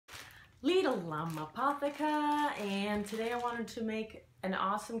Little Llama Apotheca, and today I wanted to make an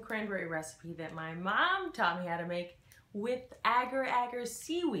awesome cranberry recipe that my mom taught me how to make with Agar Agar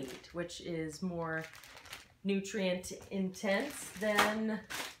seaweed, which is more nutrient intense than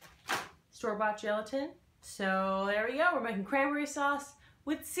store-bought gelatin. So there we go, we're making cranberry sauce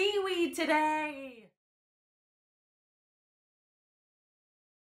with seaweed today.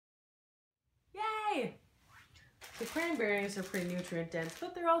 Yay! The cranberries are pretty nutrient dense,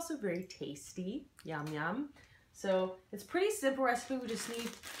 but they're also very tasty. Yum yum. So it's a pretty simple recipe. We just need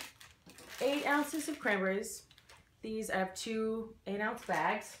 8 ounces of cranberries. These, I have 2 8-ounce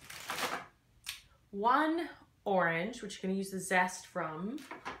bags. 1 orange, which you're going to use the zest from,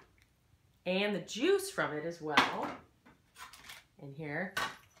 and the juice from it as well. In here.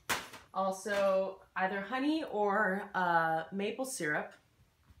 Also, either honey or maple syrup,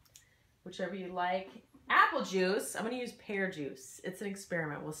 whichever you like. Apple juice, I'm going to use pear juice. It's an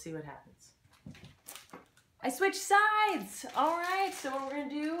experiment. We'll see what happens. I switched sides. All right, so what we're going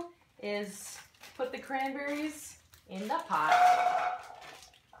to do is put the cranberries in the pot.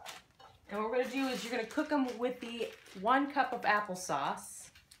 And what we're going to do is you're going to cook them with the 1 cup of applesauce,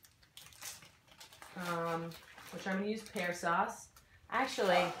 which I'm going to use pear sauce.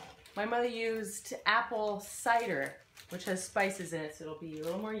 Actually, my mother used apple cider, which has spices in it, so it'll be a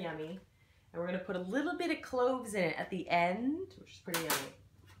little more yummy. And we're going to put a little bit of cloves in it at the end, which is pretty yummy.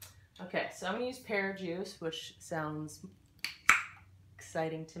 Okay, so I'm going to use pear juice, which sounds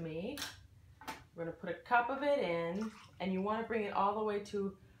exciting to me. We're going to put a cup of it in, and you want to bring it all the way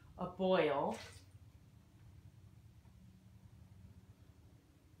to a boil.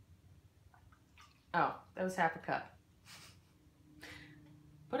 Oh, that was half a cup.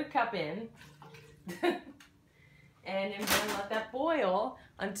 Put a cup in, and you're going to let that boil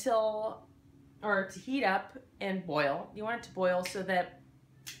until, or to heat up and boil. You want it to boil so that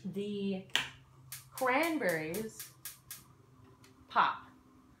the cranberries pop.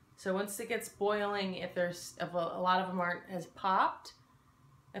 So once it gets boiling, if a lot of them aren't as popped,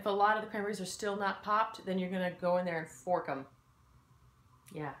 if a lot of the cranberries are still not popped, then you're gonna go in there and fork them.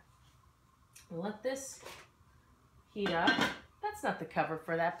 Yeah. And let this heat up. That's not the cover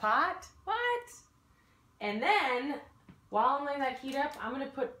for that pot. What? And then, while I'm letting that heat up, I'm going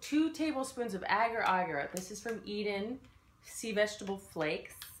to put 2 tablespoons of Agar Agar. This is from Eden Sea Vegetable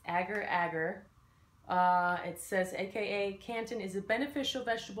Flakes. Agar Agar. It says, AKA, Canton is a beneficial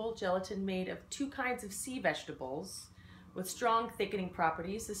vegetable gelatin made of 2 kinds of sea vegetables with strong thickening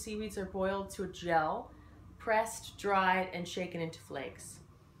properties. The seaweeds are boiled to a gel, pressed, dried, and shaken into flakes.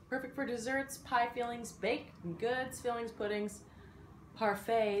 Perfect for desserts, pie fillings, baked goods, fillings, puddings,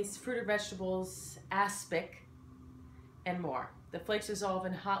 parfaits, fruit or vegetables, aspic, and more. The flakes dissolve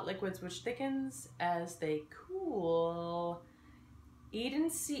in hot liquids, which thickens as they cool. Eden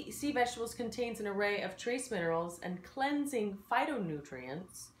sea vegetables contains an array of trace minerals and cleansing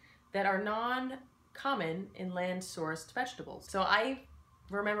phytonutrients that are non-common in land-sourced vegetables. So I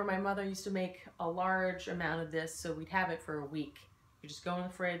remember my mother used to make a large amount of this, so we'd have it for a week. You just go in the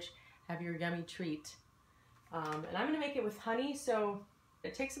fridge, have your yummy treat. And I'm going to make it with honey, so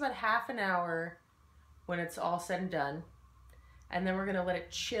it takes about half an hour when it's all said and done. And then we're going to let it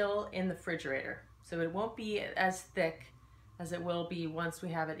chill in the refrigerator. So it won't be as thick as it will be once we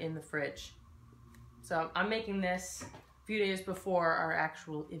have it in the fridge. So I'm making this a few days before our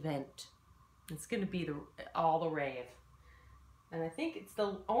actual event. It's going to be all the rave. And I think it's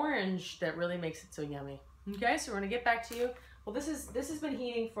the orange that really makes it so yummy. Okay, so we're going to get back to you. Well, this has been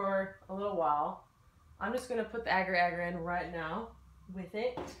heating for a little while. I'm just going to put the Agar Agar in right now with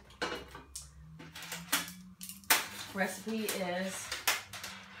it. Recipe is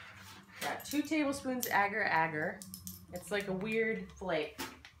 2 tablespoons Agar Agar. It's like a weird flake.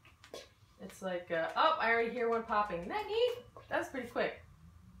 It's like, oh, I already hear one popping. Isn't that neat? That's pretty quick.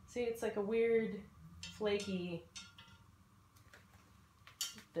 See, it's like a weird, flaky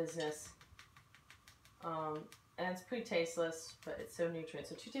business. And it's pretty tasteless, but it's so nutrient.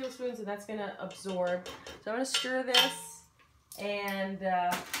 So 2 tablespoons, and that's gonna absorb. So I'm gonna stir this and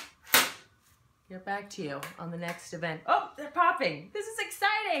get back to you on the next event. Oh, they're popping. This is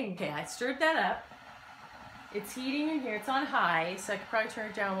exciting. Okay, I stirred that up. It's heating in here. It's on high, so I could probably turn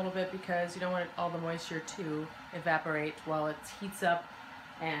it down a little bit because you don't want all the moisture to evaporate while it heats up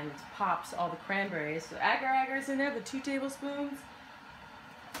and pops all the cranberries. So Agar Agar is in there, the 2 tablespoons.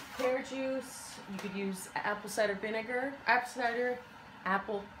 Pear juice, you could use apple cider vinegar, not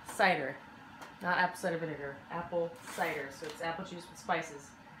apple cider vinegar, apple cider, so it's apple juice with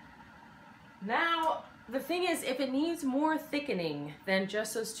spices. Now, the thing is, if it needs more thickening than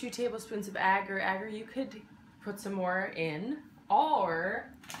just those 2 tablespoons of Agar Agar, you could put some more in, or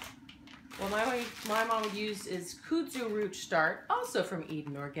What my mom would use is kudzu root starch, also from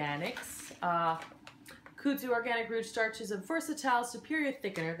Eden Organics. Kudzu organic root starch is a versatile, superior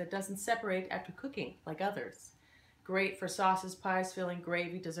thickener that doesn't separate after cooking like others. Great for sauces, pies, filling,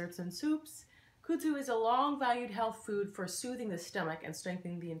 gravy, desserts, and soups. Kudzu is a long-valued health food for soothing the stomach and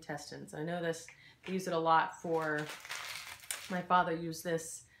strengthening the intestines. I know this, they use it a lot for, my father used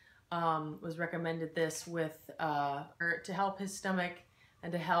this, was recommended this with, to help his stomach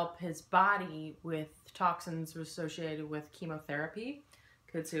and to help his body with toxins associated with chemotherapy.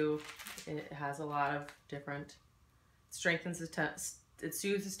 Kudzu, it has a lot of different, strengthens it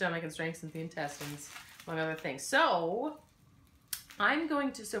soothes the stomach and strengthens the intestines, among other things. So I'm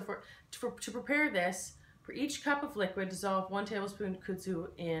going to, to prepare this, for each cup of liquid, dissolve 1 tablespoon kudzu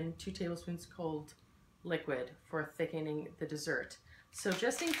in 2 tablespoons cold liquid for thickening the dessert. So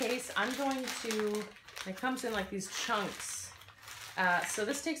just in case, I'm going to, it comes in like these chunks. So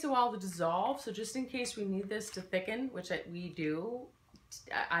this takes a while to dissolve. So just in case we need this to thicken, which we do,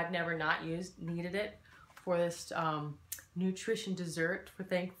 I've never not needed it for this nutrition dessert for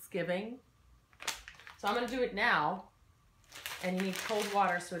Thanksgiving. So I'm going to do it now, and you need cold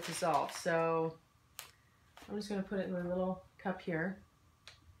water so it dissolves. So I'm just going to put it in a little cup here.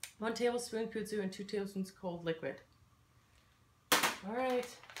 1 tablespoon kudzu and 2 tablespoons cold liquid. All right,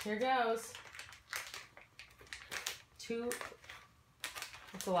 here goes. 2.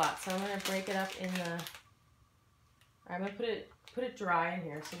 That's a lot, so I'm going to break it up in the. I'm going to put it dry in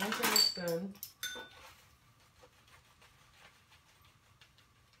here. So 1 tablespoon.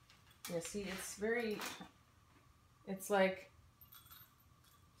 Yeah, see, it's like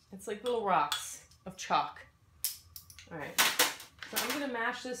little rocks of chalk. All right, so I'm gonna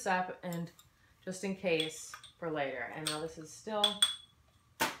mash this up, and just in case for later. And now this is still,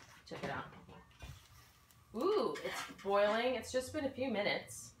 check it out. Ooh, it's boiling. It's just been a few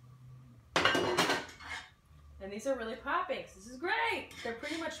minutes. And these are really popping. This is great. They're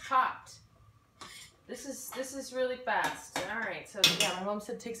pretty much popped. This is really fast. All right, so yeah, my mom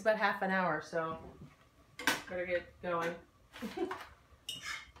said it takes about half an hour, so better get going. All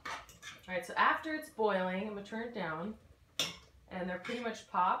right, so after it's boiling, I'm gonna turn it down, and they're pretty much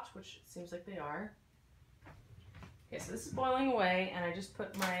popped, which it seems like they are. Okay, so this is boiling away, and I just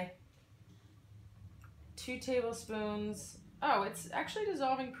put my 2 tablespoons. Oh, it's actually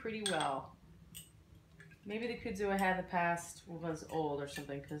dissolving pretty well. Maybe the kudzu I had in the past was old or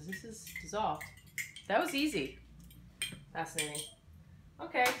something, because this is dissolved. That was easy. Fascinating.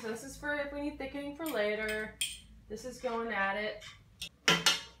 Okay, so this is for if we need thickening for later. This is going at it.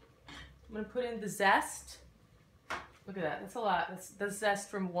 I'm going to put in the zest. Look at that. That's a lot. That's the zest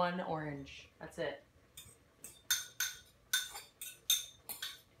from 1 orange. That's it.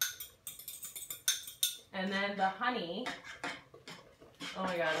 And then the honey. Oh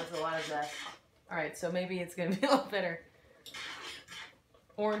my god, that's a lot of zest. All right, so maybe it's going to be a little bitter.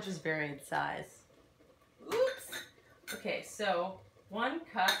 Oranges vary in size. Oops. Okay, so 1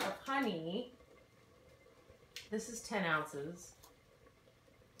 cup of honey. This is 10 ounces.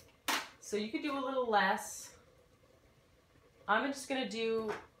 So you could do a little less. I'm just going to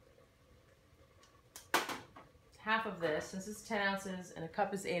do half of this. This is 10 ounces and a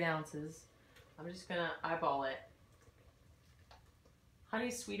cup is 8 ounces. I'm just going to eyeball it.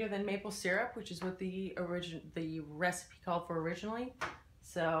 Honey's sweeter than maple syrup, which is what the recipe called for originally.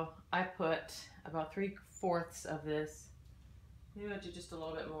 So I put about 3/4 of this. Maybe I'll do just a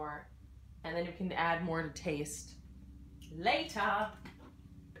little bit more. And then you can add more to taste later.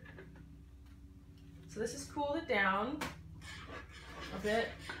 So this has cooled it down a bit.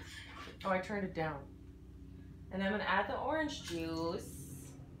 Oh, I turned it down. And then I'm gonna add the orange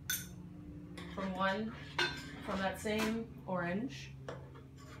juice from that same orange.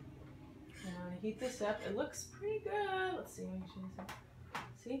 And I'm gonna heat this up. It looks pretty good. Let's see, let me show you something.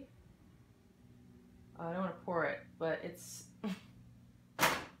 See? Oh, I don't want to pour it, but it's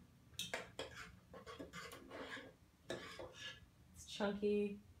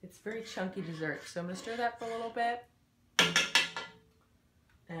chunky. It's very chunky dessert. So I'm going to stir that for a little bit.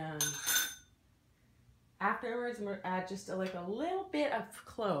 And afterwards, I'm going to add just like a little bit of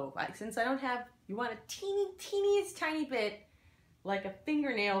clove. Since I don't have, you want a teeniest tiny bit, like a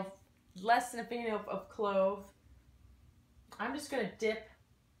fingernail, less than a fingernail of clove. I'm just going to dip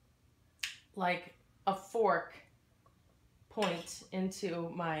like a fork point into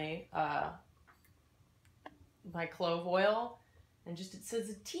my my clove oil, and just it says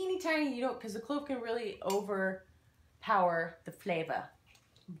a teeny tiny, you don't, because the clove can really overpower the flavor.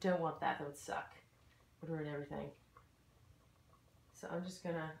 You don't want that. That would suck. Would ruin everything. So I'm just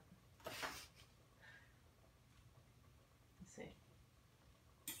gonna, let's see.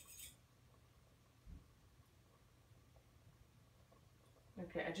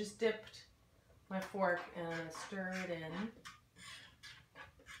 Okay, I just dipped my fork and I'm gonna stir it in.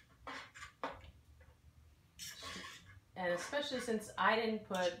 And especially since I didn't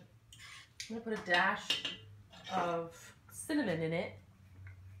put, I'm gonna put a dash of cinnamon in it.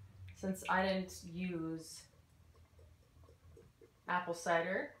 Since I didn't use apple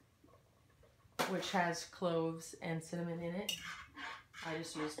cider, which has cloves and cinnamon in it, I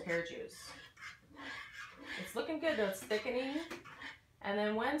just used pear juice. It's looking good though, it's thickening. And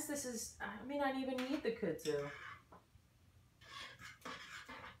then once this is, I may not even need the kudzu.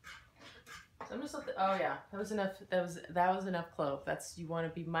 So I'm just let the, oh yeah, that was enough. That was enough clove. That's, you want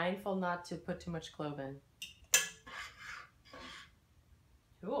to be mindful not to put too much clove in.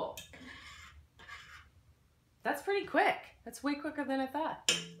 Cool. That's pretty quick. That's way quicker than I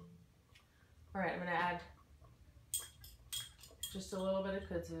thought. All right, I'm gonna add just a little bit of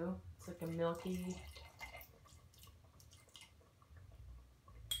kudzu. It's like a milky.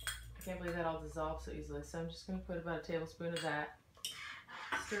 I can't believe that all dissolves so easily. So I'm just gonna put about a tablespoon of that.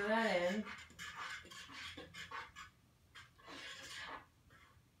 Stir that in.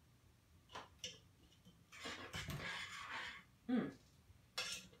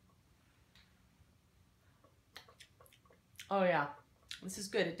 Oh yeah, this is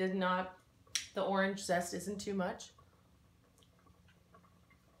good. It did not, the orange zest isn't too much.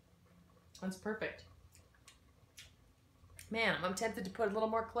 That's perfect. Man, I'm tempted to put a little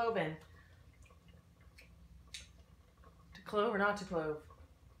more clove in. To clove or not to clove?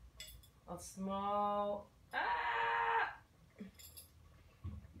 A small,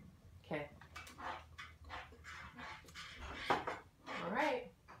 Okay. All right.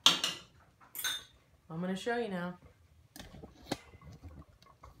 I'm gonna show you now.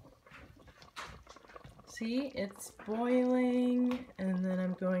 See, it's boiling, and then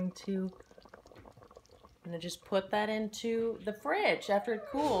I'm going to just put that into the fridge after it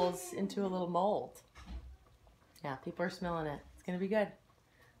cools into a little mold. Yeah, people are smelling it. It's gonna be good.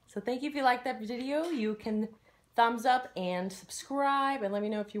 So thank you. If you liked that video, you can thumbs up and subscribe, and let me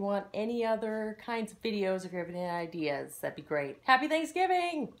know if you want any other kinds of videos, if you have any ideas. That'd be great. Happy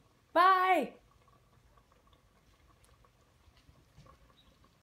Thanksgiving! Bye!